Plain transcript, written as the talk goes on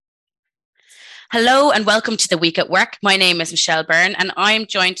Hello and welcome to the Week at Work. My name is Michelle Byrne and I'm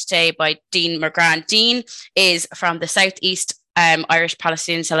joined today by Dean McGrath. Dean is from the Southeast Irish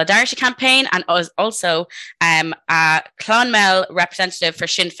Palestinian Solidarity Campaign and is also a Clonmel representative for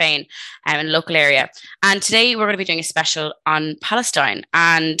Sinn Féin in the local area. And today we're going to be doing a special on Palestine.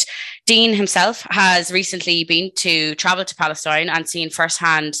 And Dean himself has recently been to travel to Palestine and seen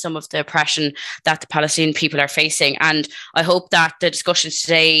firsthand some of the oppression that the Palestinian people are facing. And I hope that the discussions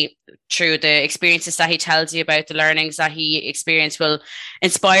today, through the experiences that he tells you about, the learnings that he experienced, will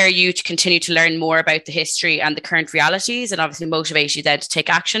inspire you to continue to learn more about the history and the current realities, and obviously motivate you then to take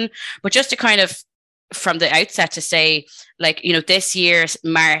action. But just to kind of, from the outset, to say, this year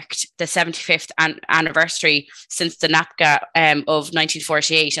marked the 75th anniversary since the Nakba of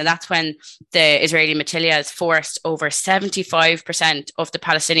 1948. And that's when the Israeli militia forced over 75% of the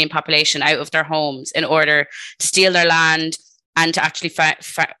Palestinian population out of their homes in order to steal their land and to actually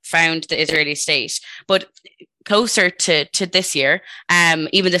found the Israeli state. But closer to this year,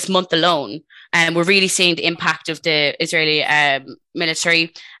 even this month alone, we're really seeing the impact of the Israeli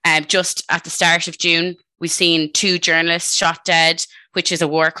military. Just at the start of June, we've seen 2 journalists shot dead, which is a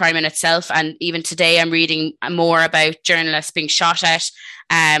war crime in itself. And even today, I'm reading more about journalists being shot at.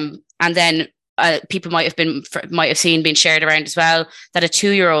 And then people might have seen being shared around as well that a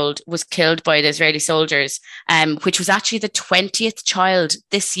 2-year-old was killed by the Israeli soldiers, which was actually the 20th child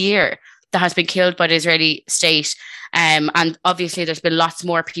this year that has been killed by the Israeli state. And obviously there's been lots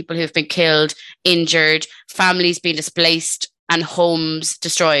more people who've been killed, injured, families being displaced and homes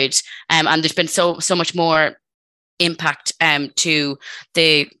destroyed. And there's been so much more impact to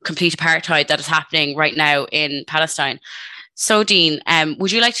the complete apartheid that is happening right now in Palestine. So Dean,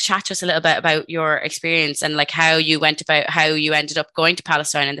 would you like to chat to us a little bit about your experience and how you ended up going to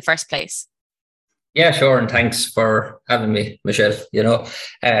Palestine in the first place? Yeah, sure. And thanks for having me, Michelle.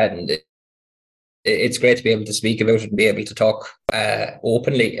 And it's great to be able to speak about it and be able to talk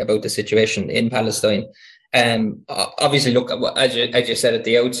openly about the situation in Palestine. Obviously, look, as you said at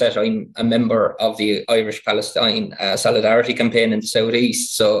the outset, I'm a member of the Irish Palestine Solidarity Campaign in the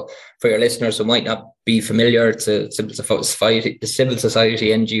Southeast. So for your listeners who might not be familiar, it's the Civil Society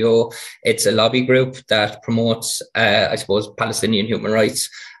NGO. It's a lobby group that promotes, Palestinian human rights,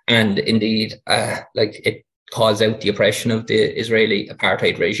 and indeed, it calls out the oppression of the Israeli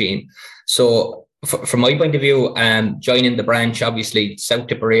apartheid regime. So from my point of view, joining the branch, obviously, South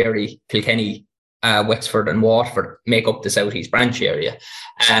Tipperary, Kilkenny, Wexford and Waterford make up the Southeast branch area.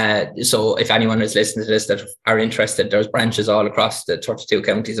 So if anyone is listening to this that are interested, there's branches all across the 32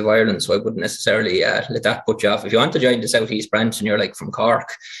 counties of Ireland. So I wouldn't necessarily let that put you off. If you want to join the Southeast branch and you're from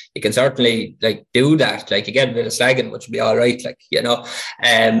Cork, you can certainly do that. You get a bit of slagging, which would be all right.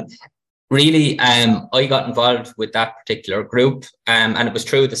 Really, I got involved with that particular group, and it was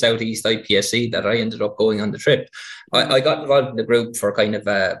through the Southeast IPSC that I ended up going on the trip. I got involved in the group for kind of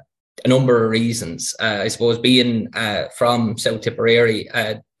a number of reasons. I suppose being from South Tipperary,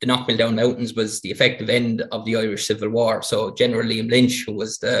 the Knockmill Mountains was the effective end of the Irish Civil War. So General Liam Lynch, who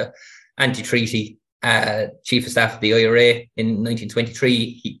was the anti-treaty chief of staff of the IRA in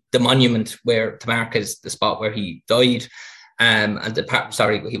 1923, the monument where to mark is the spot where he died.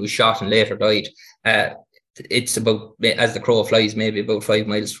 He was shot and later died. It's about, as the crow flies, maybe about 5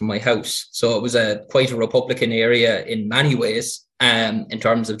 miles from my house. So it was quite a Republican area in many ways, in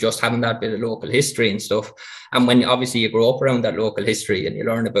terms of just having that bit of local history and stuff. And when obviously you grow up around that local history and you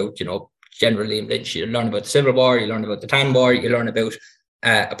learn about, General Liam Lynch, you learn about the Civil War, you learn about the Tan War, you learn about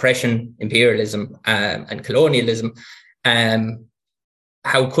oppression, imperialism, and colonialism.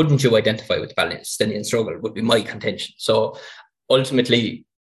 How couldn't you identify with the Palestinian struggle would be my contention. So ultimately,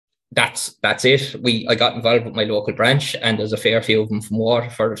 that's it. I got involved with my local branch, and there's a fair few of them from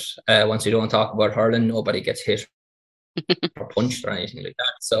Waterford. Once you don't talk about hurling, nobody gets hit or punched or anything like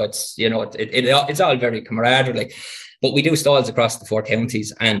that. So it's it's all very camaraderie. But we do stalls across the 4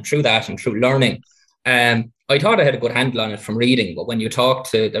 counties, and through that and through learning, I thought I had a good handle on it from reading. But when you talk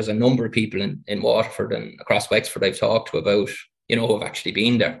to, there's a number of people in Waterford and across Wexford I've talked to about, who have actually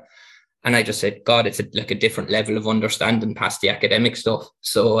been there. And I just said, God, it's a different level of understanding past the academic stuff.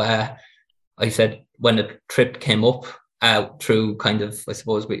 So I said, when the trip came up through kind of, I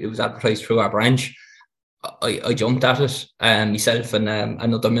suppose it was advertised through our branch, I jumped at it. Myself and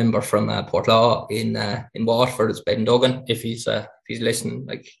another member from Portlaw in Waterford is Ben Duggan. If he's listening,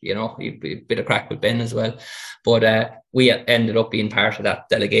 he'd be a bit of crack with Ben as well. But we ended up being part of that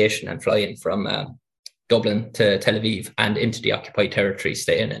delegation and flying from Dublin to Tel Aviv and into the occupied territory,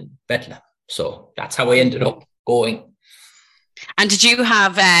 staying in Bethlehem. So that's how I ended up going. And did you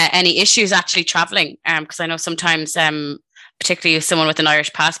have any issues actually traveling? Because I know sometimes particularly someone with an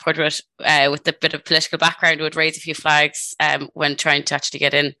Irish passport with a bit of political background would raise a few flags when trying to actually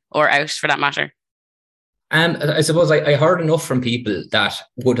get in or out, for that matter? I suppose I heard enough from people that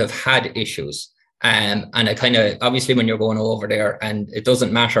would have had issues. And I kind of, obviously when you're going over there, and it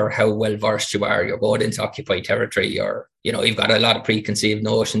doesn't matter how well versed you are, you're going into occupied territory, or, you know, you've got a lot of preconceived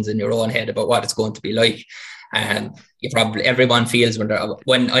notions in your own head about what it's going to be like. And everyone feels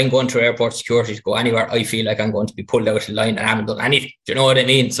when I'm going through airport security to go anywhere, I feel like I'm going to be pulled out of line and I haven't done anything. Do you know what I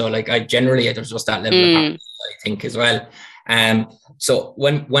mean? So like there's just that level of happiness, I think, as well. So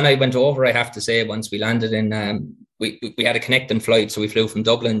when I went over, I have to say, once we landed in, we had a connecting flight, so we flew from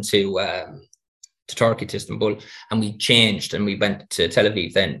Dublin to Turkey, to Istanbul, and we changed and we went to Tel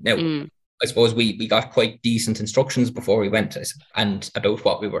Aviv then. Now, I suppose we got quite decent instructions before we went, and about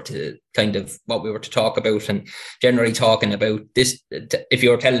what we were to talk about, and generally talking about this. If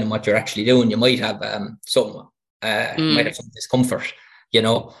you're telling them what you're actually doing, you might have some discomfort, you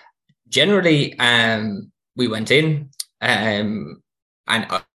know. Generally, we went in, and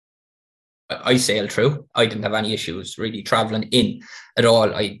I sailed through. I didn't have any issues really traveling in at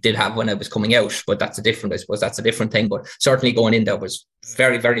all. I did have when I was coming out, but that's a different thing. But certainly going in, there was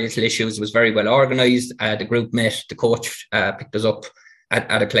very, very little issues. It was very well organized. The group met, the coach picked us up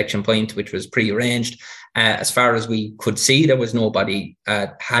at a collection point, which was pre-arranged. As far as we could see, there was nobody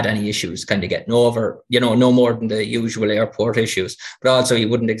had any issues kind of getting over, you know, no more than the usual airport issues. But also, you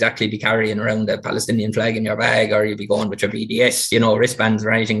wouldn't exactly be carrying around a Palestinian flag in your bag, or you'd be going with your BDS, you know, wristbands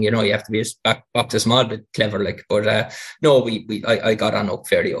or anything. You know, you have to be a small bit clever, like. But no, I got on up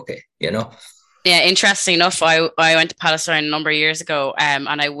fairly okay, you know. Yeah, interesting enough, I went to Palestine a number of years ago,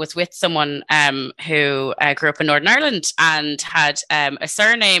 and I was with someone who grew up in Northern Ireland and had a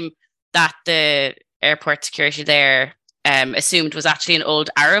surname that the airport security there assumed was actually an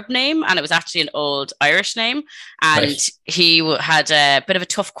old Arab name, and it was actually an old Irish name. And right. He had a bit of a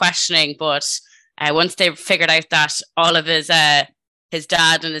tough questioning, but once they figured out that all of his dad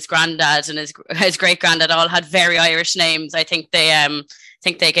and his granddad and his great granddad all had very Irish names, I think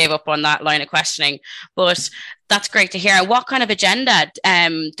they gave up on that line of questioning. But that's great to hear. What kind of agenda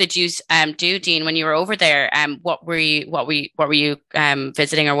did you do, Dean, when you were over there? What were you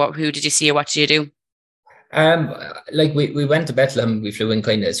visiting, or who did you see, or what did you do? Like we went to Bethlehem. We flew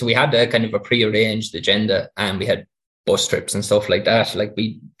in so we had a kind of a pre-arranged agenda, and we had bus trips and stuff like that. Like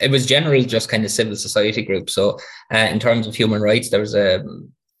it was generally just kind of civil society groups. So in terms of human rights, there was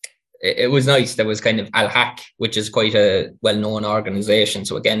it was nice. There was kind of Al-Haq, which is quite a well-known organization.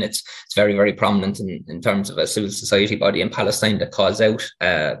 So again, it's very, very prominent in terms of a civil society body in Palestine that calls out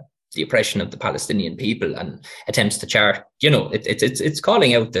the oppression of the Palestinian people and attempts to chart, you know, it's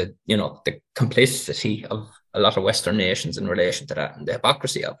calling out the complicity of a lot of Western nations in relation to that and the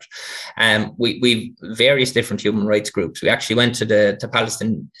hypocrisy of it. We various different human rights groups. We actually went to the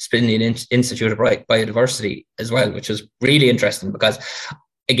Palestinian Institute of Biodiversity as well, which was really interesting because,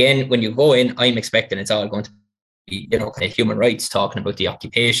 again, when you go in, I'm expecting it's all going to be, you know, kind of human rights, talking about the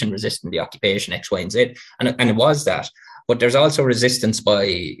occupation, resisting the occupation, X, Y, and Z. And it was that. But there's also resistance by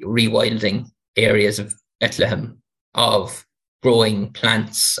rewilding areas of Bethlehem, of growing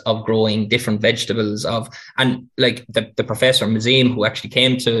plants, of growing different vegetables, and like the professor Mazim, who actually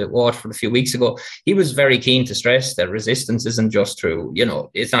came to Waterford a few weeks ago, he was very keen to stress that resistance isn't just through, you know,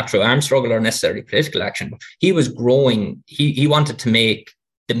 it's not through armed struggle or necessarily political action. But he was growing, he wanted to make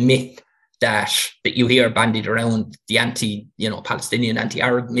the myth that you hear bandied around, the Palestinian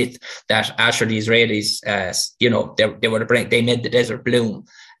anti-Arab myth that Asher, the Israelis, they made the desert bloom,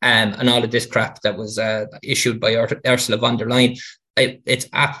 and all of this crap that was issued by Ursula von der Leyen. It's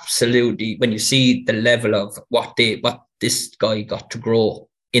absolutely, when you see the level of what this guy got to grow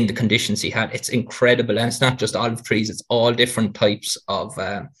in the conditions he had, it's incredible. And it's not just olive trees; it's all different types of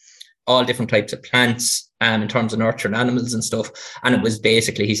plants. In terms of nurturing animals and stuff. And it was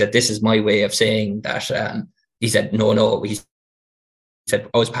basically, he said, this is my way of saying that, he said, no, he said,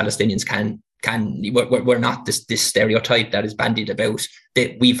 us Palestinians we're not this stereotype that is bandied about,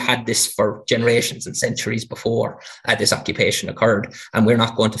 that we've had this for generations and centuries before this occupation occurred. And we're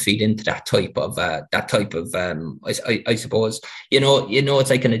not going to feed into that type of I suppose, you know,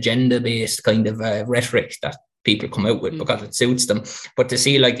 it's like an agenda-based kind of rhetoric that people come out with because it suits them. But to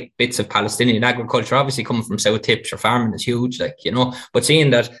see like bits of Palestinian agriculture, obviously coming from South Tips, or farming is huge, like, you know, but seeing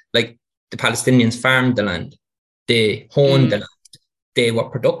that like the Palestinians farmed the land, they honed the land, they were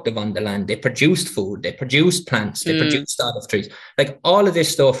productive on the land, they produced food, they produced plants, they produced olive trees, like all of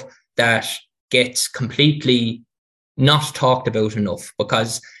this stuff that gets completely not talked about enough.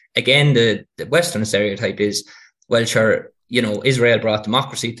 Because again, the Western stereotype is, well, sure, you know, Israel brought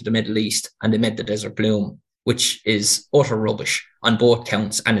democracy to the Middle East and they made the desert bloom. which is utter rubbish on both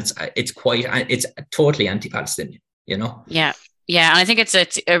counts, and it's totally anti-Palestinian, you know. Yeah. Yeah, and I think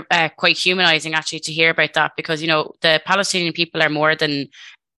it's quite humanizing actually to hear about that, because, you know, the Palestinian people are more than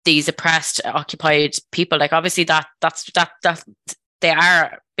these oppressed, occupied people. Like, obviously that they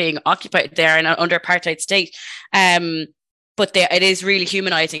are being occupied. They are in an under apartheid state. But it is really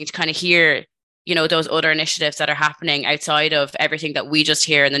humanizing to kind of hear, you know, those other initiatives that are happening outside of everything that we just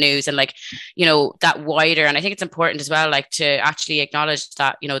hear in the news, and, like, you know, that wider. And I think it's important as well, like, to actually acknowledge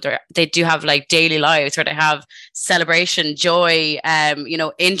that, you know, they do have like daily lives where they have celebration, joy, you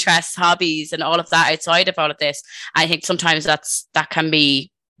know, interests, hobbies, and all of that outside of all of this. I think sometimes that can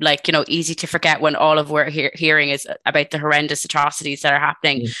be, like, you know, easy to forget when all of we're hearing is about the horrendous atrocities that are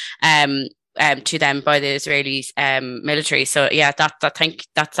happening. To them by the Israeli military. So yeah, I think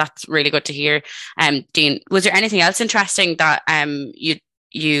that's really good to hear. Dean, was there anything else interesting that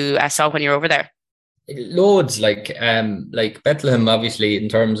you saw when you were over there? Loads, like Bethlehem, obviously, in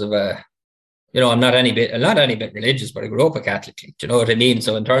terms of you know, I'm not any bit religious, but I grew up a Catholic. Do you know what I mean?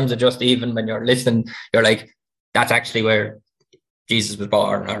 So in terms of just even when you're listening, you're like, that's actually where Jesus was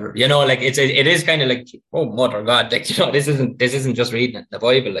born, or, you know, like it is kind of like, oh, mother God, like, you know, this isn't just reading it in the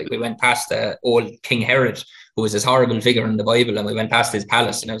Bible. Like, we went past old King Herod, who was this horrible figure in the Bible, and we went past his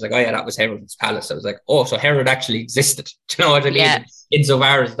palace, and I was like, oh yeah, that was Herod's palace. I was like, oh, so Herod actually existed. Do you know what I mean? Yeah.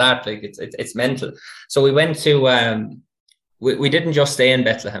 Insofar as that, like, it's mental. So we went to we didn't just stay in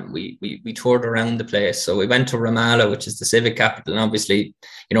Bethlehem. We toured around the place. So we went to Ramallah, which is the civic capital, and obviously,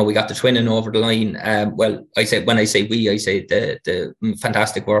 you know, we got the twinning over the line. Well, I say the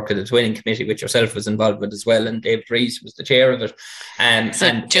fantastic work of the twinning committee, which yourself was involved with as well, and David Rees was the chair of it.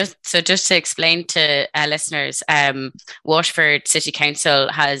 Just to explain to listeners, Waterford City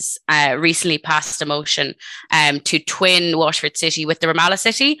Council has recently passed a motion to twin Waterford City with the Ramallah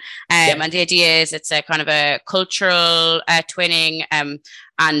City, and the idea is it's a kind of a cultural twinning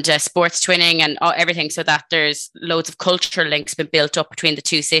and sports twinning and everything, so that there's loads of cultural links been built up between the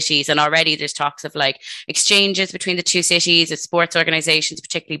two cities. And already there's talks of like exchanges between the two cities of sports organizations,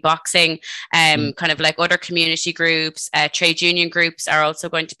 particularly boxing, kind of like other community groups, trade union groups are also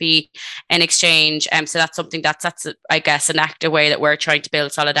going to be in exchange. So that's something that's I guess an active way that we're trying to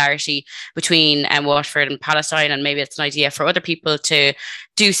build solidarity between Waterford and Palestine, and maybe it's an idea for other people to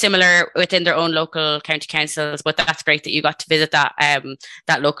do similar within their own local county councils. But that's great that you got to visit that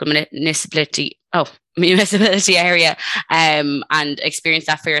local municipality area and experience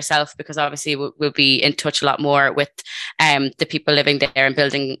that for yourself, because obviously we'll be in touch a lot more with the people living there and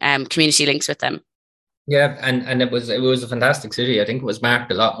building community links with them. Yeah, and it was a fantastic city. I think it was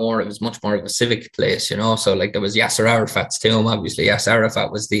marked a lot more. It was much more of a civic place, you know. So like there was Yasser Arafat's tomb. Obviously, Yasser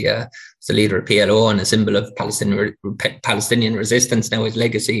Arafat was the leader of PLO and a symbol of Palestinian resistance. Now his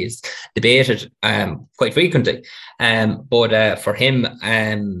legacy is debated quite frequently. But for him,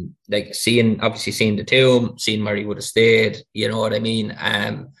 like seeing the tomb, seeing where he would have stayed, you know what I mean.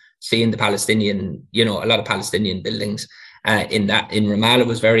 Seeing the Palestinian, you know, a lot of Palestinian buildings. In Ramallah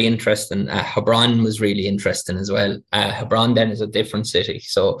was very interesting. Hebron was really interesting as well. Hebron then is a different city.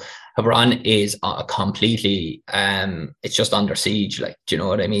 So Hebron is completely, it's just under siege. Like, do you know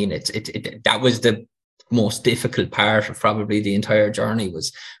what I mean? That was the most difficult part of probably the entire journey,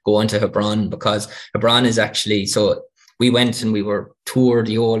 was going to Hebron, because Hebron is actually, so we went and we were toured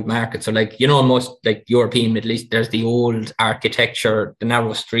the old market. So like, you know, most like European, Middle East, there's the old architecture, the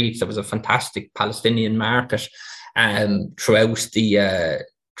narrow streets. There was a fantastic Palestinian market throughout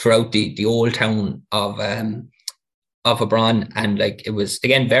the old town of Hebron, and like it was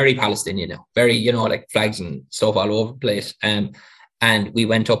again very Palestinian now, very, you know, like flags and stuff all over the place. And we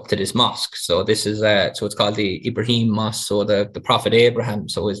went up to this mosque. So this is so it's called the Ibrahim Mosque, so the Prophet Abraham.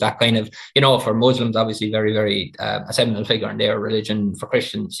 So is that kind of, you know, for Muslims obviously very, very a seminal figure in their religion. For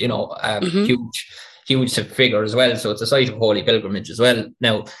Christians, you know, huge figure as well. So it's a site of holy pilgrimage as well.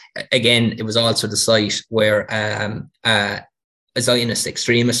 Now, again, it was also the site where a Zionist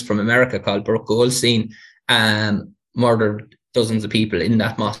extremist from America called Brooke Goldstein murdered dozens of people in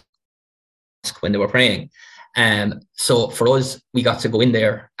that mosque when they were praying. So for us, we got to go in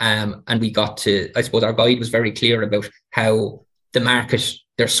there and we got to, I suppose our guide was very clear about how the market,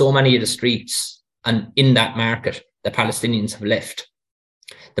 there's so many of the streets, and in that market, the Palestinians have left.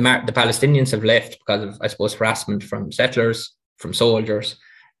 The Palestinians have left because of, I suppose, harassment from settlers, from soldiers.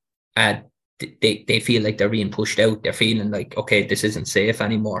 They feel like they're being pushed out. They're feeling like, okay, this isn't safe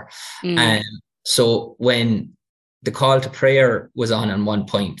anymore. So when the call to prayer was on one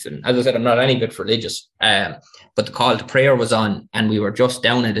point, and as I said, I'm not any bit religious, but the call to prayer was on, and we were just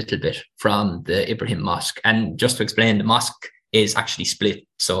down a little bit from the Ibrahim Mosque. And just to explain, the mosque is actually split.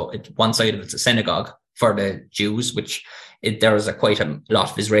 So one side of it's a synagogue, for the Jews, which there is quite a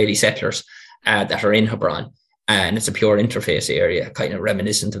lot of Israeli settlers that are in Hebron. And it's a pure interface area, kind of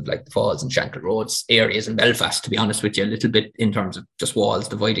reminiscent of like the Falls and Shankill Roads areas in Belfast, to be honest with you, a little bit in terms of just walls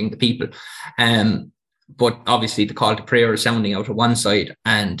dividing the people. But obviously the call to prayer is sounding out of one side,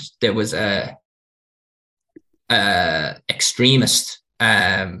 and there was a extremist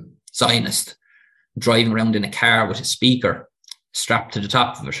Zionist driving around in a car with a speaker strapped to the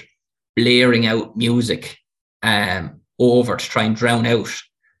top of it, blaring out music over to try and drown out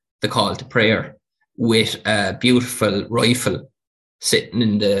the call to prayer, with a beautiful rifle sitting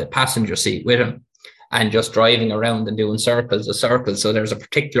in the passenger seat with him, and just driving around and doing circles of circles. So there's a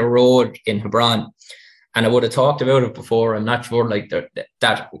particular road in Hebron, and I would have talked about it before, I'm not sure, like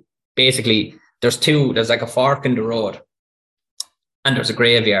that basically there's like a fork in the road and there's a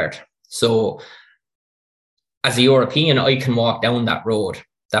graveyard. So as a European, I can walk down that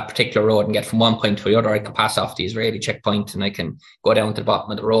particular road, and get from one point to the other. I can pass off the Israeli checkpoint and I can go down to the bottom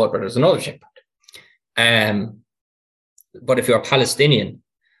of the road where there's another checkpoint. But if you're a Palestinian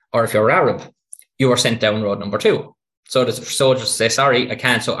or if you're Arab, you are sent down road number 2. So the soldiers say, sorry, I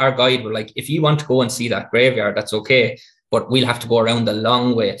can't. So our guide were like, if you want to go and see that graveyard, that's okay, but we'll have to go around a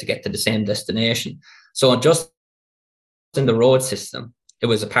long way to get to the same destination. So just in the road system, it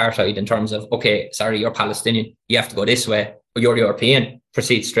was apartheid in terms of, okay, sorry, you're Palestinian, you have to go this way, or you're European,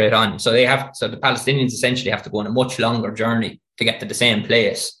 proceed straight on. So the Palestinians essentially have to go on a much longer journey to get to the same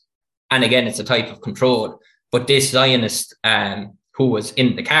place. And again, it's a type of control. But this Zionist who was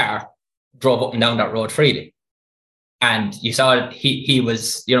in the car drove up and down that road freely. And you saw he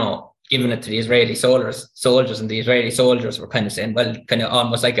was, giving it to the Israeli soldiers, and the Israeli soldiers were kind of saying, well, kind of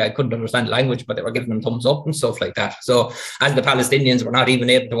almost like I couldn't understand the language, but they were giving them thumbs up and stuff like that. So as the Palestinians were not even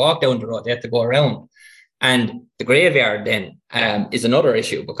able to walk down the road, they had to go around. And the graveyard then is another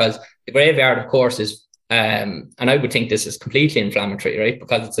issue, because the graveyard, of course, is, and I would think this is completely inflammatory, right?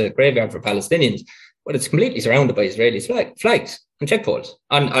 Because it's a graveyard for Palestinians, but it's completely surrounded by Israeli flags and checkpoles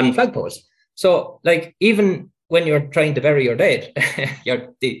on flagpoles. So, like, even when you're trying to bury your dead, you're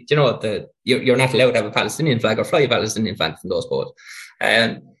not allowed to have a Palestinian flag or fly a Palestinian flag from those poles.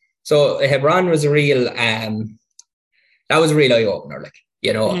 So Hebron was a real, that was a real eye opener,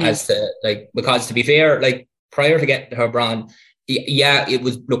 as to, like, because to be fair, like, prior to getting to Hebron, it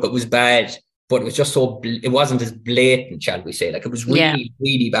was bad, but it was just it wasn't as blatant, shall we say. Like, it was really,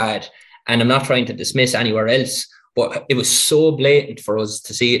 really bad. And I'm not trying to dismiss anywhere else, but it was so blatant for us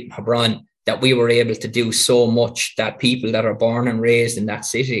to see it in Hebron that we were able to do so much that people that are born and raised in that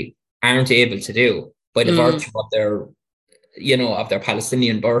city aren't able to do by the virtue of their, of their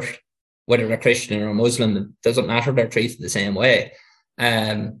Palestinian birth, whether they're Christian or Muslim. It doesn't matter, they're treated the same way.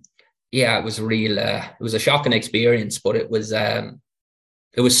 It was real. It was a shocking experience, but it was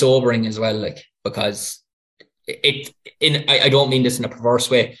sobering as well, like, because I don't mean this in a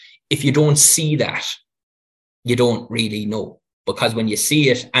perverse way. If you don't see that, you don't really know. Because when you see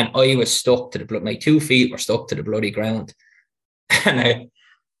it, and I was stuck to the blood, my 2 feet were stuck to the bloody ground, and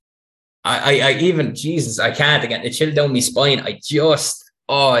I even, Jesus, I can't again. It chilled down my spine.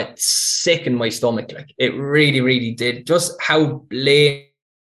 It sickened my stomach. Like, it really, really did. Just how blatant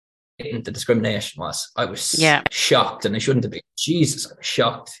the discrimination was. I was shocked, and I shouldn't have been. Jesus, I was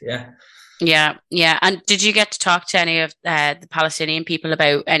shocked. Yeah. Yeah. And did you get to talk to any of the Palestinian people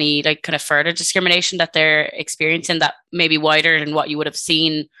about any, like, kind of further discrimination that they're experiencing that may be wider than what you would have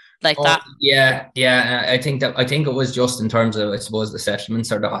seen like that? Yeah. I think it was just in terms of, I suppose, the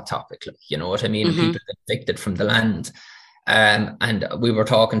settlements are the hot topic. Like, you know what I mean? Mm-hmm. People evicted from the land. And we were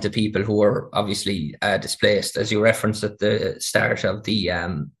talking to people who were obviously displaced, as you referenced at the start of the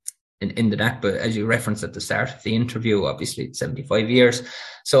in the Nakba, as you referenced at the start of the interview. Obviously, it's 75 years.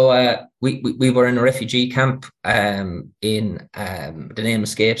 So we were in a refugee camp in the name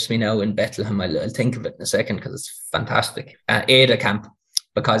escapes me now, in Bethlehem. I'll think of it in a second because it's fantastic. Ada camp,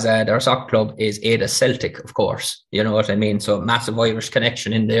 because their soccer club is Ada Celtic, of course. You know what I mean? So massive Irish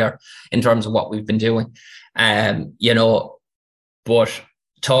connection in there in terms of what we've been doing. But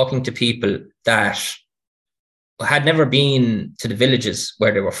talking to people that had never been to the villages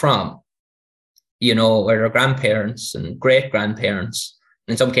where they were from, where their grandparents and great-grandparents,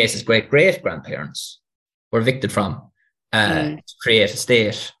 in some cases great-great-grandparents, were evicted from to create a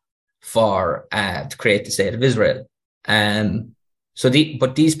state to create the state of Israel.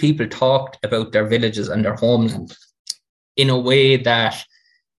 But these people talked about their villages and their homeland in a way that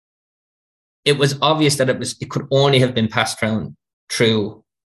it was obvious that it could only have been passed down through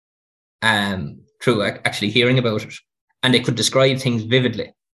actually hearing about it, and they could describe things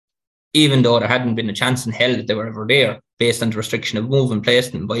vividly, even though there hadn't been a chance in hell that they were ever there, based on the restriction of movement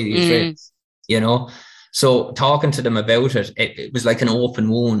placed on them by the Israelis. So talking to them about it, it was like an open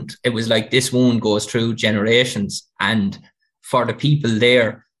wound. It was like this wound goes through generations. And for the people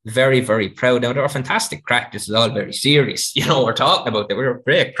there, very, very proud. Now, they're a fantastic crack. This is all very serious. We're talking about they were a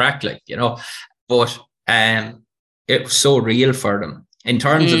great crack, but it was so real for them. In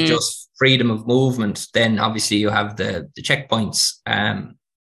terms of just freedom of movement, then obviously you have the checkpoints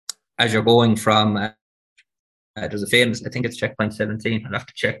as you're going from... there's a famous, I think it's checkpoint 17. I'll have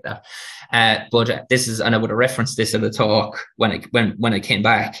to check that. But this is, and I would have referenced this in the talk when I came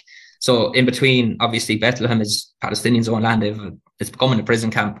back. So in between, obviously, Bethlehem is Palestinians' own land. It's becoming a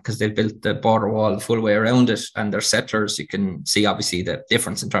prison camp because they've built the border wall the full way around it, and they're settlers. You can see obviously the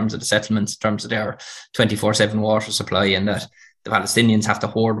difference in terms of the settlements, in terms of their 24/7 water supply, and that the Palestinians have to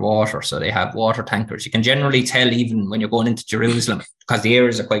hoard water, so they have water tankers. You can generally tell even when you're going into Jerusalem, because the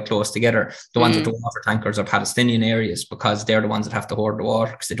areas are quite close together, the ones with the water tankers are Palestinian areas because they're the ones that have to hoard the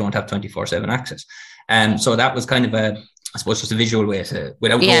water because they don't have 24/7 access. So that was kind of I suppose just a visual way to,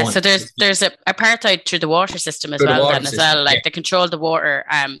 without going. So there's a apartheid through the water system as well, like they control the water,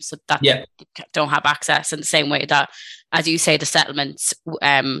 so that they don't have access in the same way that, as you say, the settlements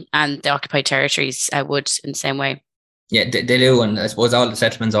and the occupied territories would in the same way. Yeah, they do, and I suppose all the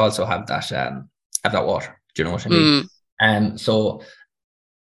settlements also have that water. Do you know what I mean? So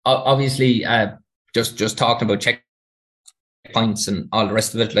obviously, just talking about checkpoints and all the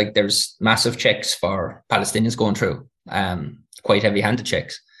rest of it, like there's massive checks for Palestinians going through, quite heavy-handed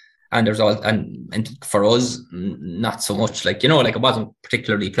checks, and there's all and for us not so much. Like it wasn't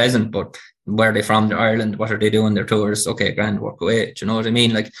particularly pleasant, but where are they from? They're Ireland. What are they doing? They're tourists. Okay, grand, work away. Do you know what I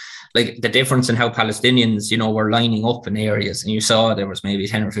mean? Like the difference in how Palestinians, were lining up in areas, and you saw there was maybe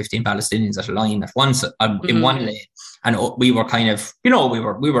 10 or 15 Palestinians at a line at once in one lane, and we were kind of, we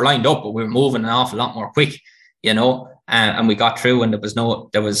were lined up, but we were moving an awful lot more quick, and we got through, and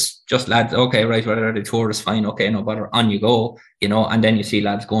there was just lads. Okay, right, whether they're the tourists, fine, okay, no bother, on you go, and then you see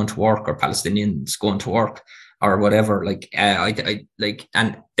lads going to work or Palestinians going to work or whatever,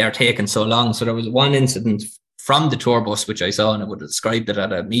 and they're taking so long. So there was one incident from the tour bus, which I saw, and I would have described it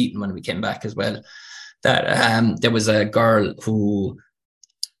at a meeting when we came back as well, that there was a girl who,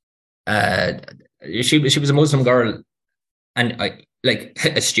 she was a Muslim girl, and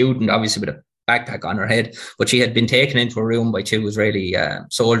a student, obviously with a backpack on her head, but she had been taken into a room by 2 Israeli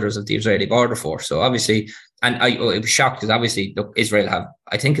soldiers of the Israeli border force. So obviously, and I was shocked because obviously, look, Israel have,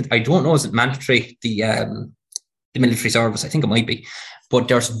 I don't know, is it mandatory, the military service? I think it might be, but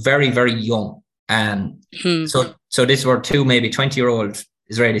they're very, very young. So these were 2 maybe 20-year-old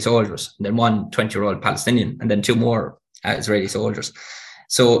Israeli soldiers, and then 1 20-year-old Palestinian, and then 2 more Israeli soldiers.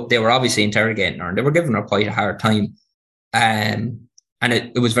 So they were obviously interrogating her, and they were giving her quite a hard time. And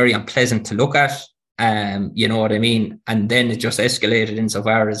it was very unpleasant to look at. You know what I mean? And then it just escalated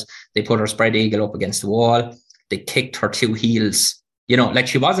insofar as they put her spread eagle up against the wall. They kicked her 2 heels. Like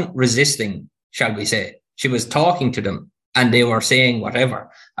she wasn't resisting, shall we say. She was talking to them, and they were saying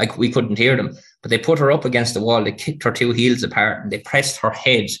whatever. Like we couldn't hear them. But they put her up against the wall. They kicked her 2 heels apart, and they pressed her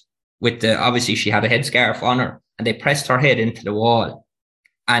head with obviously she had a headscarf on her, and they pressed her head into the wall,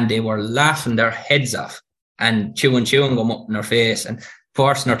 and they were laughing their heads off and chewing gum up in her face and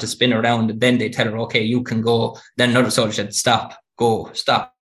forcing her to spin around. And then they tell her, okay, you can go. Then another soldier said, stop, go,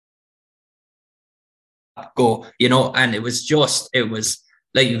 stop, go, and it was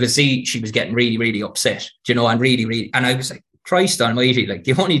like, you could see she was getting really, really upset, and really, really, and I was like, Christ almighty, like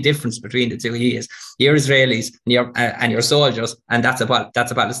the only difference between the two is you're Israelis and you're soldiers, and that's a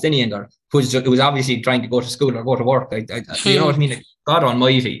Palestinian girl who's obviously trying to go to school or go to work. You know what I mean? Like, God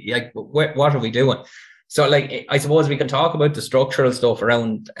almighty, like what are we doing? So like, I suppose we can talk about the structural stuff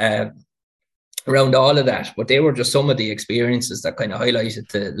around all of that, but they were just some of the experiences that kind of highlighted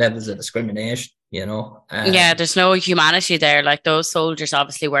the levels of discrimination, there's no humanity there. Like those soldiers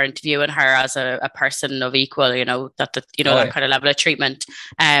obviously weren't viewing her as a person of equal, that kind of level of treatment.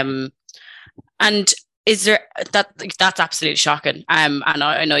 And is there that's absolutely shocking. And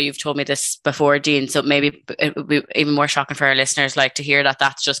I know you've told me this before, Dean, so maybe it would be even more shocking for our listeners, like to hear that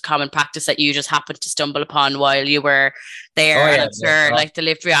that's just common practice that you just happened to stumble upon while you were there. Like the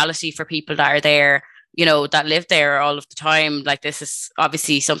lived reality for people that are there, that live there all of the time. Like this is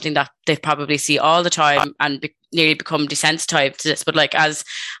obviously something that they probably see all the time and nearly become desensitized to this. But like as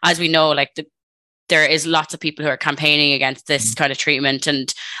we know, like there is lots of people who are campaigning against this kind of treatment,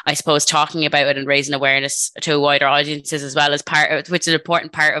 and I suppose talking about it and raising awareness to wider audiences as well as which is an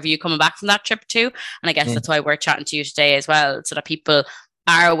important part of you coming back from that trip too. And I guess that's why we're chatting to you today as well, so that people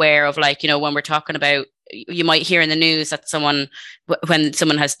are aware of, like, when we're talking about, you might hear in the news that when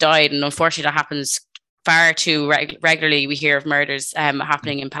someone has died, and unfortunately that happens far too regularly we hear of murders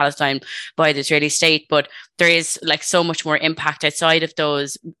happening in Palestine by the Israeli state, but there is like so much more impact outside of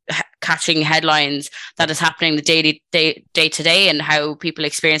those catching headlines that is happening the day to day and how people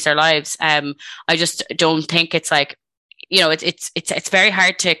experience their lives. I just don't think it's like, it's very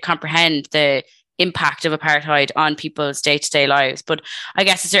hard to comprehend the impact of apartheid on people's day-to-day lives. But I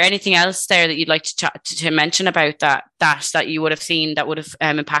guess, is there anything else there that you'd like to mention about that you would have seen that would have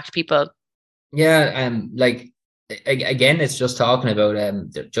impacted people? Yeah, like again, it's just talking about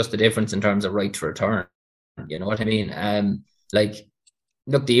just the difference in terms of right to return. You know what I mean? Like,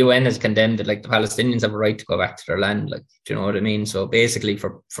 look, the UN has condemned it. Like, the Palestinians have a right to go back to their land. Like, do you know what I mean? So basically,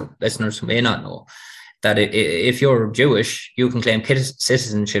 for listeners who may not know, that if you're Jewish, you can claim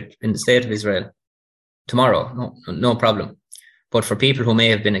citizenship in the state of Israel tomorrow, no problem. But for people who may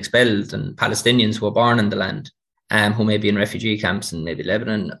have been expelled, and Palestinians who were born in the land, who may be in refugee camps in maybe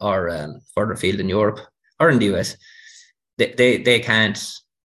Lebanon or further afield in Europe or in the US, they can't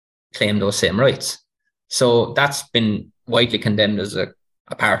claim those same rights. So that's been widely condemned as a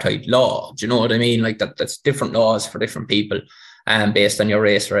apartheid law. Do you know what I mean? Like, that's different laws for different people based on your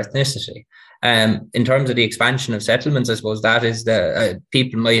race or ethnicity. In terms of the expansion of settlements, I suppose that is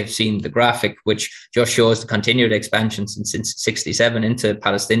people might have seen the graphic, which just shows the continued expansion since 1967 into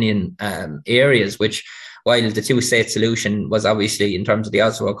Palestinian areas, which, while the two-state solution was obviously, in terms of the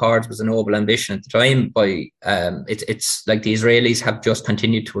Oslo Accords, was a noble ambition at the time, it's like the Israelis have just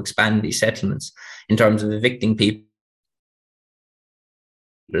continued to expand these settlements in terms of evicting people.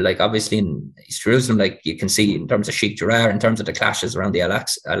 Like, obviously in East Jerusalem, like you can see in terms of Sheikh Jarrah, in terms of the clashes around the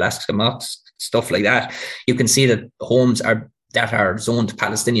Al-Aqsa Mosque, stuff like that, you can see that homes that are zoned to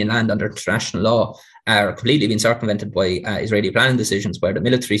Palestinian land under international law are completely being circumvented by Israeli planning decisions, where the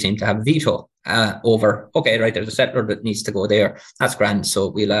military seem to have a veto over, okay, right, there's a settler that needs to go there. That's grand. So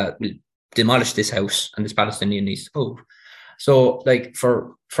we'll demolish this house and this Palestinian needs to move. So like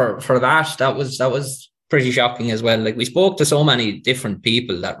for that was pretty shocking as well. Like, we spoke to so many different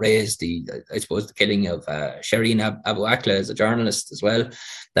people that raised the killing of Shireen Abu Akleh as a journalist as well.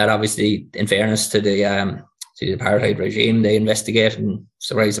 That obviously, in fairness to the apartheid regime, they investigate, and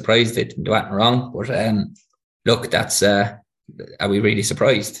surprise, they didn't do anything wrong. But look, that's are we really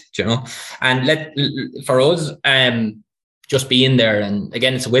surprised? Do you know? And for us, just being there, and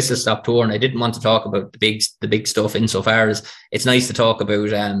again, it's a whistle stop tour, and I didn't want to talk about the big stuff insofar as it's nice to talk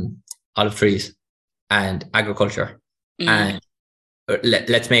about olive trees and agriculture, and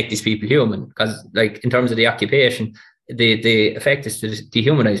let's make these people human, because, like, in terms of the occupation, the effect is to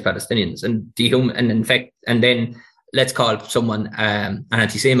dehumanize Palestinians and then let's call someone an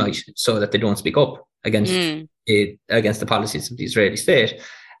anti-Semite so that they don't speak up against the policies of the Israeli state.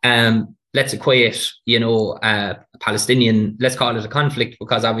 Let's equate, Palestinian, let's call it a conflict,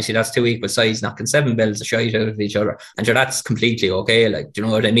 because obviously that's two equal sides knocking 7 bells of shite out of each other. And sure, that's completely okay. Like, do you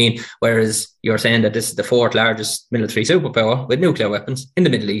know what I mean? Whereas you're saying that this is the 4th largest military superpower with nuclear weapons in the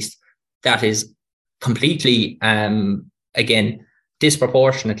Middle East, that is completely, again,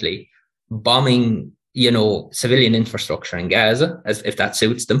 disproportionately bombing, civilian infrastructure in Gaza, as if that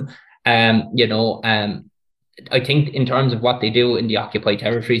suits them. I think in terms of what they do in the occupied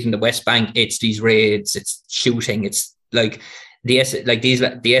territories in the West Bank, it's these raids, it's shooting, it's like the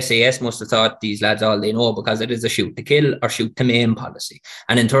SAS must have thought these lads all they know, because it is a shoot to kill or shoot to maim policy.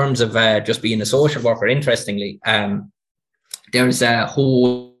 And in terms of just being a social worker, interestingly, there's a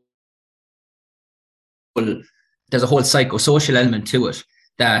whole psychosocial element to it,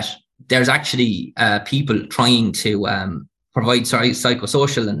 that there's actually people trying to provide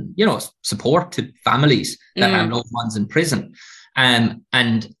psychosocial and support to families that have loved ones in prison, and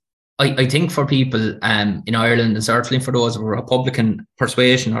I think for people in Ireland, and certainly for those of a Republican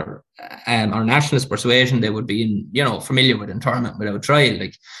persuasion or nationalist persuasion, they would be familiar with internment without trial.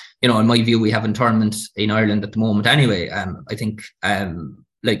 Like, in my view, we have internment in Ireland at the moment anyway. I think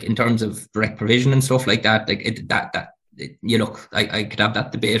like, in terms of direct provision and stuff like that, like I could have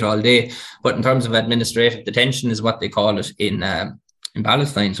that debate all day, but in terms of administrative detention is what they call it in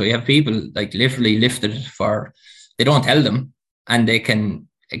Palestine. So you have people like literally lifted for, they don't tell them, and they can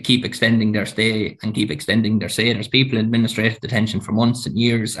keep extending their stay and keep extending their stay. There's people in administrative detention for months and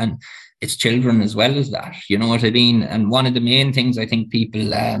years, and it's children as well as that. You know what I mean? And one of the main things I think people,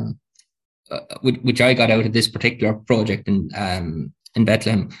 which I got out of this particular project in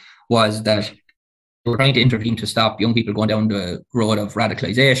Bethlehem, was that we're trying to intervene to stop young people going down the road of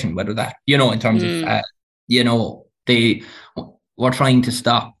radicalization, whether that, in terms of, they were trying to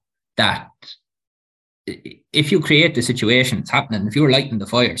stop that. If you create the situation, it's happening. If you're lighting the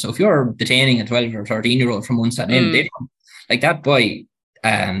fire, so if you're detaining a 12 or 13-year-old for months on end, they don't, like that boy,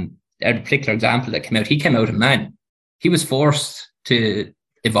 a particular example that came out. He came out a man. He was forced to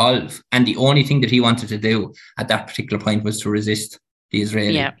evolve, and the only thing that he wanted to do at that particular point was to resist the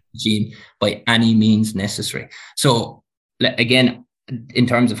Israeli regime by any means necessary. So again, in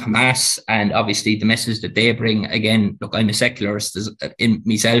terms of Hamas and obviously the message that they bring, again, look, I'm a secularist in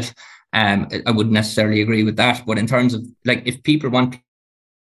myself. I wouldn't necessarily agree with that, but in terms of like, if people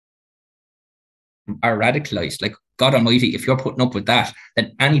are radicalized, like, God Almighty, if you're putting up with that,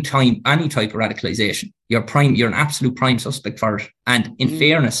 then any type of radicalization, you're an absolute prime suspect for it. And in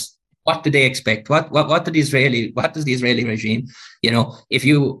fairness, what do they expect? What does the Israeli regime, if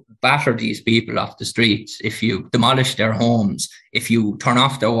you batter these people off the streets, if you demolish their homes, if you turn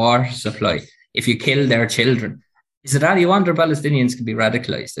off their water supply, if you kill their children, is it any wonder Palestinians can be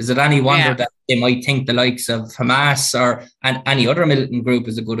radicalized? Is it any wonder that they might think the likes of Hamas or any other militant group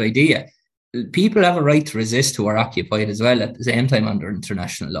is a good idea? People have a right to resist who are occupied as well at the same time under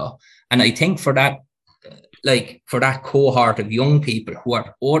international law. And I think for that cohort of young people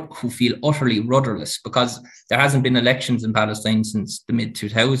who feel utterly rudderless because there hasn't been elections in Palestine since the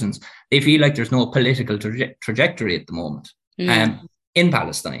mid-2000s, they feel like there's no political trajectory at the moment in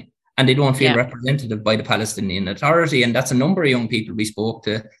Palestine. And they don't feel represented by the Palestinian Authority. And that's a number of young people we spoke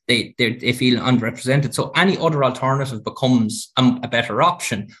to. They feel underrepresented. So any other alternative becomes a better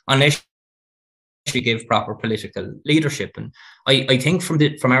option unless you give proper political leadership. And I think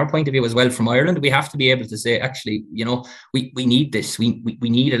from our point of view as well, from Ireland, we have to be able to say, actually, we need this. We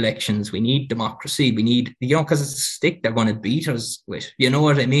need elections. We need democracy. We need, because it's a stick they're going to beat us with. You know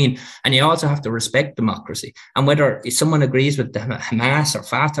what I mean? And you also have to respect democracy. And if someone agrees with the Hamas or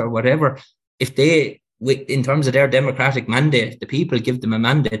Fatah or whatever, if they, in terms of their democratic mandate, the people give them a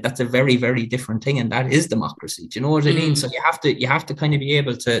mandate, that's a very, very different thing. And that is democracy. Do you know what I mean? So you have to kind of be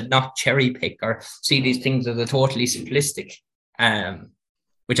able to not cherry pick or see these things as a totally simplistic,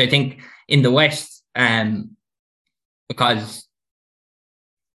 which I think in the West, because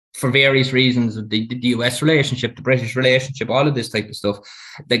for various reasons, the US relationship, the British relationship, all of this type of stuff,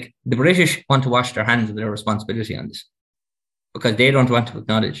 like the British want to wash their hands of their responsibility on this because they don't want to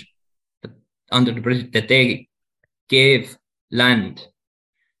acknowledge under the British that they gave land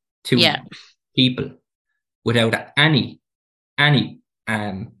to people without any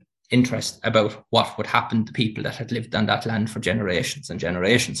interest about what would happen to people that had lived on that land for generations and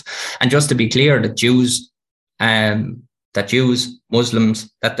generations. And just to be clear, that Jews, Muslims,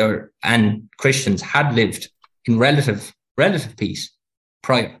 and Christians had lived in relative peace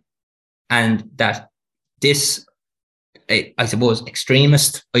prior, and that this, I suppose,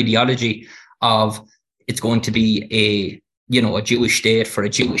 extremist ideology of it's going to be a Jewish state for a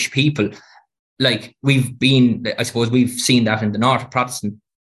Jewish people. Like we've seen that in the North, a Protestant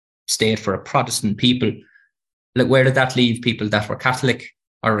state for a Protestant people. Like, where did that leave people that were Catholic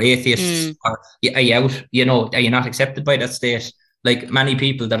or atheists? Or are you out? Are you not accepted by that state? Like many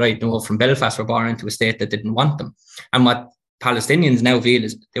people that I know from Belfast were born into a state that didn't want them. And what Palestinians now feel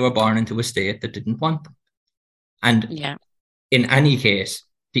is they were born into a state that didn't want them. And in any case,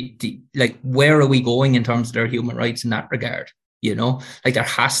 like, where are we going in terms of their human rights in that regard? Like, there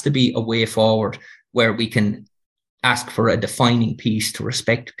has to be a way forward where we can ask for a defining peace to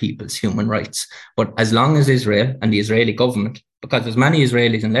respect people's human rights. But as long as Israel and the Israeli government, because there's many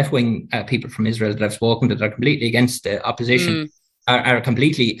Israelis and left-wing people from Israel that I've spoken to that are completely against the opposition, are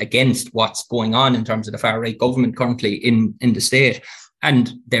completely against what's going on in terms of the far-right government currently in the state.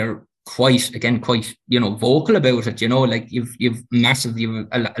 And they're quite vocal about it. Like you've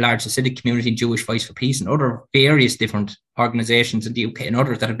a large Hasidic community, Jewish Voice for Peace, and other various different organizations in the UK and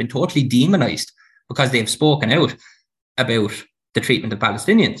others that have been totally demonized because they've spoken out about the treatment of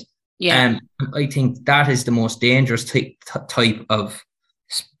Palestinians. I think that is the most dangerous type of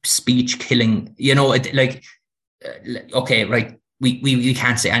speech killing. Okay, right, we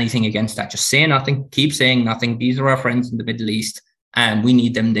can't say anything against that. Just say nothing, keep saying nothing. These are our friends in the Middle East. And we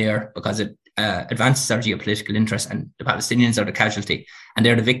need them there because it advances our geopolitical interests, and the Palestinians are the casualty, and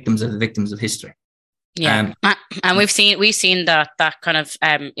they're the victims of history. And we've seen that kind of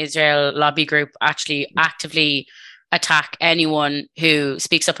Israel lobby group actually actively attack anyone who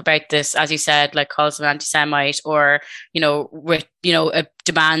speaks up about this, as you said, like calls them anti-Semite or,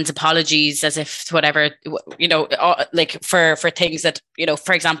 demands apologies as if whatever, like for things that,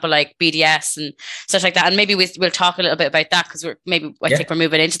 for example, like BDS and stuff like that. And maybe we'll talk a little bit about that because I think we're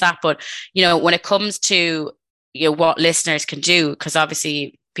moving into that. But, when it comes to, what listeners can do, because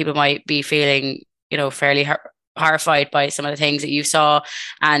obviously people might be feeling, fairly horrified by some of the things that you saw.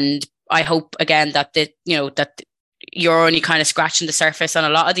 And I hope again that you're only kind of scratching the surface on a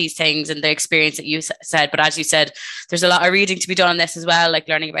lot of these things and the experience that you said. But as you said, there's a lot of reading to be done on this as well, like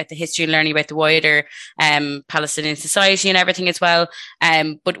learning about the history and learning about the wider Palestinian society and everything as well.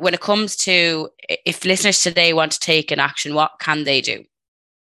 But when it comes to, if listeners today want to take an action, what can they do?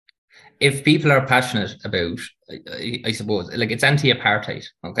 If people are passionate about, I suppose, like, it's anti-apartheid,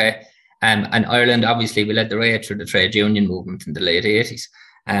 okay? And Ireland, obviously, we led the way through the trade union movement in the late 80s.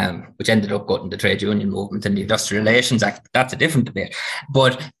 Which ended up gutting the trade union movement and the Industrial Relations Act. That's a different debate.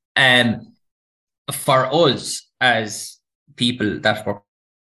 But for us, as people that were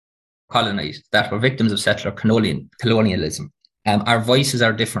colonized, that were victims of settler colonialism, our voices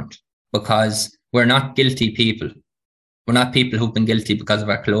are different, because we're not guilty people. We're not people who've been guilty because of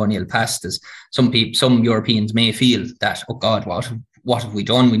our colonial past, as some Europeans may feel that, oh God, what have we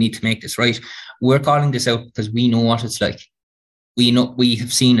done? We need to make this right. We're calling this out because we know what it's like. We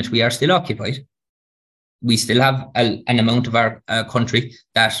have seen it. We are still occupied. We still have an amount of our country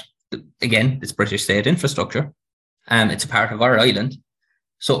that, again, it's British state infrastructure. It's a part of our island.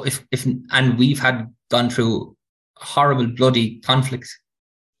 So and we've gone through horrible, bloody conflicts,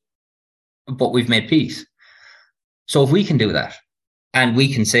 but we've made peace. So if we can do that, and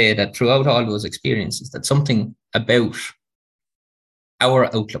we can say that throughout all those experiences, that something about our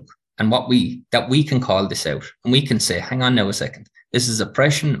outlook and that we can call this out, and we can say, hang on now a second, this is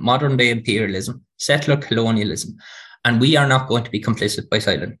oppression, modern day imperialism, settler colonialism, and we are not going to be complicit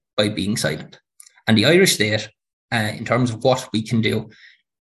by being silent. And the Irish state, in terms of what we can do,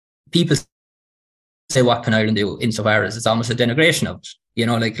 people say, what can Ireland do, insofar as it's almost a denigration of it. You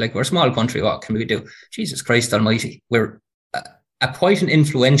know, like we're a small country, what can we do? Jesus Christ almighty, we're quite an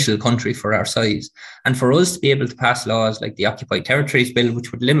influential country for our size. And for us to be able to pass laws like the Occupied Territories Bill,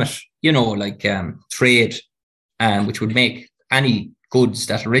 which would limit, trade, which would make any goods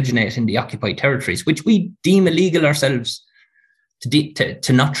that originate in the occupied territories, which we deem illegal ourselves,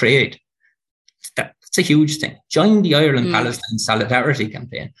 to not trade. That's a huge thing. Join the Ireland-Palestine Solidarity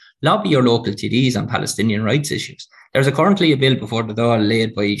Campaign. Lobby your local TDs on Palestinian rights issues. There's currently a bill before the Dáil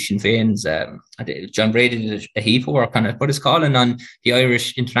laid by Sinn Féin's, John Brady did a heap of work on it, but it's calling on the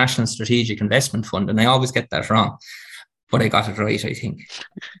Irish International Strategic Investment Fund, and I always get that wrong, but I got it right, I think.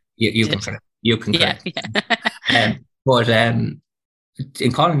 You can correct. Yeah. But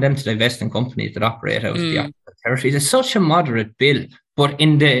in calling them to divest in companies that operate out of the occupied territories, it's such a moderate bill. But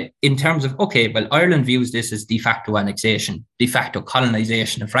in terms of, okay, well, Ireland views this as de facto annexation, de facto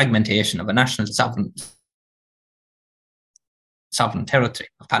colonisation and fragmentation of a national sovereign territory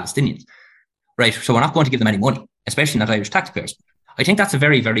of Palestinians, right? So we're not going to give them any money, especially not Irish taxpayers. I think that's a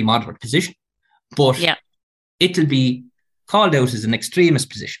very, very moderate position. But it'll be called out as an extremist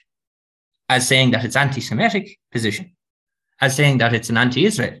position, as saying that it's anti-Semitic position, as saying that it's an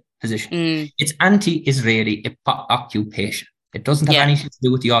anti-Israel position. It's anti-Israeli occupation. It doesn't have anything to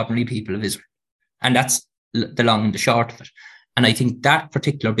do with the ordinary people of Israel. And that's the long and the short of it. And I think that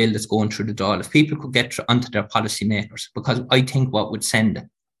particular bill that's going through the Dáil, if people could get onto their policymakers, because I think what would send it,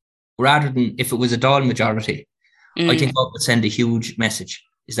 rather than if it was a Dáil majority, I think what would send a huge message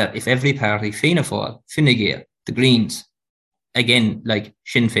is that if every party, Fianna Fáil, Fine Gael, the Greens, again, like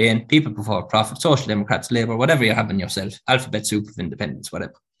Sinn Féin, People Before Profit, Social Democrats, Labour, whatever you're having yourself, alphabet soup of independence,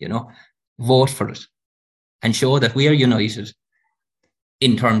 whatever, vote for it and show that we are united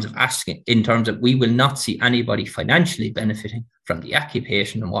in terms of we will not see anybody financially benefiting from the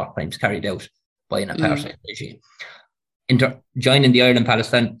occupation and war crimes carried out by an apartheid regime. Joining the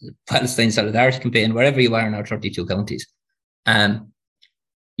Ireland-Palestine Solidarity Campaign, wherever you are in our 32 counties,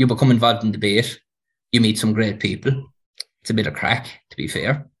 you become involved in debate, you meet some great people. It's a bit of crack, to be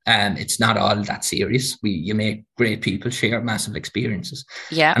fair. It's not all that serious. You make great people share massive experiences.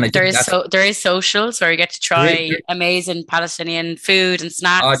 Yeah, and there is socials where you get to try amazing Palestinian food and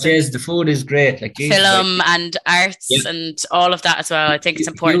snacks. Oh, Jez, the food is great. Like film and arts and all of that as well. I think it's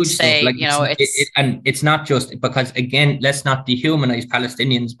important to say, it's not just because, again, let's not dehumanize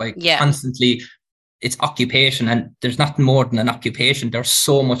Palestinians by constantly, it's occupation, and there's nothing more than an occupation. There's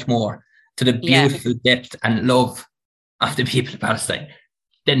so much more to the beautiful depth and love of the people of Palestine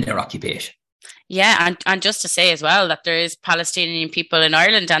than their occupation. Yeah, and just to say as well that there is Palestinian people in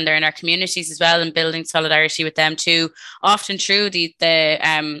Ireland and they're in our communities as well, and building solidarity with them too, often through the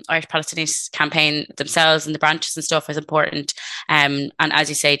Irish Palestinian campaign themselves and the branches and stuff is important. And as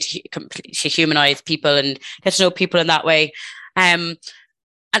you say, to humanise people and get to know people in that way. And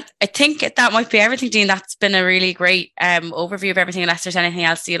I think that might be everything, Dean. That's been a really great overview of everything, unless there's anything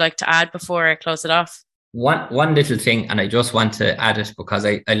else you'd like to add before I close it off. One little thing, and I just want to add it because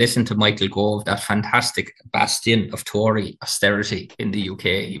I listened to Michael Gove, that fantastic bastion of Tory austerity in the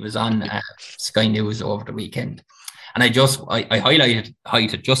UK. He was on Sky News over the weekend. And I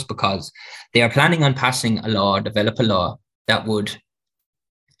highlighted just because they are planning on passing a law, develop a law that would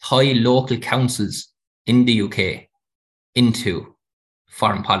tie local councils in the UK into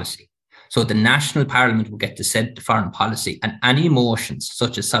foreign policy. So the national parliament will get to set the foreign policy, and any motions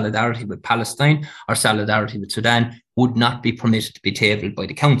such as solidarity with Palestine or solidarity with Sudan would not be permitted to be tabled by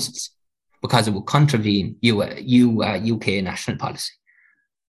the councils because it would contravene UK national policy.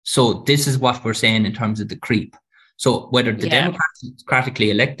 So this is what we're saying in terms of the creep. So whether the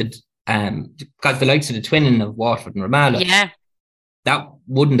democratically elected, because the likes of the twinning of Waterford and Ramallah, that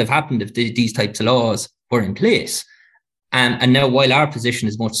wouldn't have happened if these types of laws were in place. And now, while our position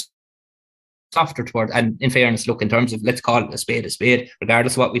is much softer towards, and in fairness, look, in terms of, let's call it a spade,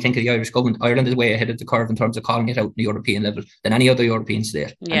 regardless of what we think of the Irish government, Ireland is way ahead of the curve in terms of calling it out on the European level than any other European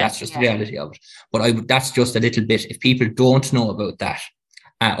state. And that's just the reality of it. But that's just a little bit, if people don't know about that,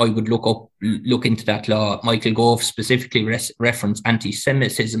 I would look into that law. Michael Gove specifically referenced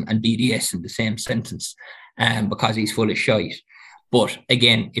anti-Semitism and BDS in the same sentence, because he's full of shite. But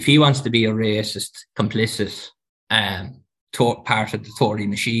again, if he wants to be a racist, complicit, part of the Tory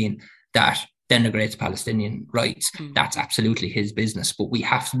machine that denigrates Palestinian rights, that's absolutely his business. But we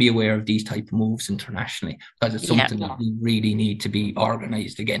have to be aware of these type of moves internationally, because it's something that we really need to be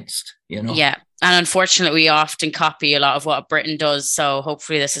organised against, you know? Yeah. And unfortunately, we often copy a lot of what Britain does. So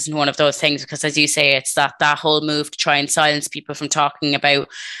hopefully this isn't one of those things, because as you say, it's that whole move to try and silence people from talking about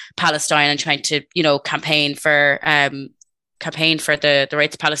Palestine and trying to, campaign for the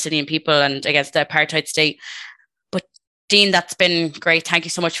rights of Palestinian people and against the apartheid state. But Dean, that's been great. Thank you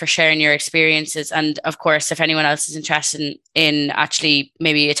so much for sharing your experiences. And of course, if anyone else is interested in actually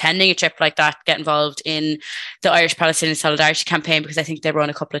maybe attending a trip like that, get involved in the Irish Palestinian Solidarity Campaign, because I think they run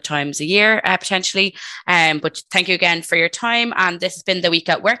a couple of times a year, potentially. But thank you again for your time. And this has been The Week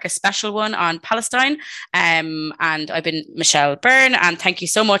at Work, a special one on Palestine. And I've been Michelle Byrne. And thank you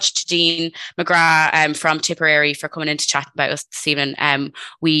so much to Dean McGrath from Tipperary for coming in to chat about us this evening.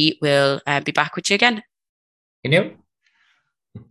 We will be back with you again. You know.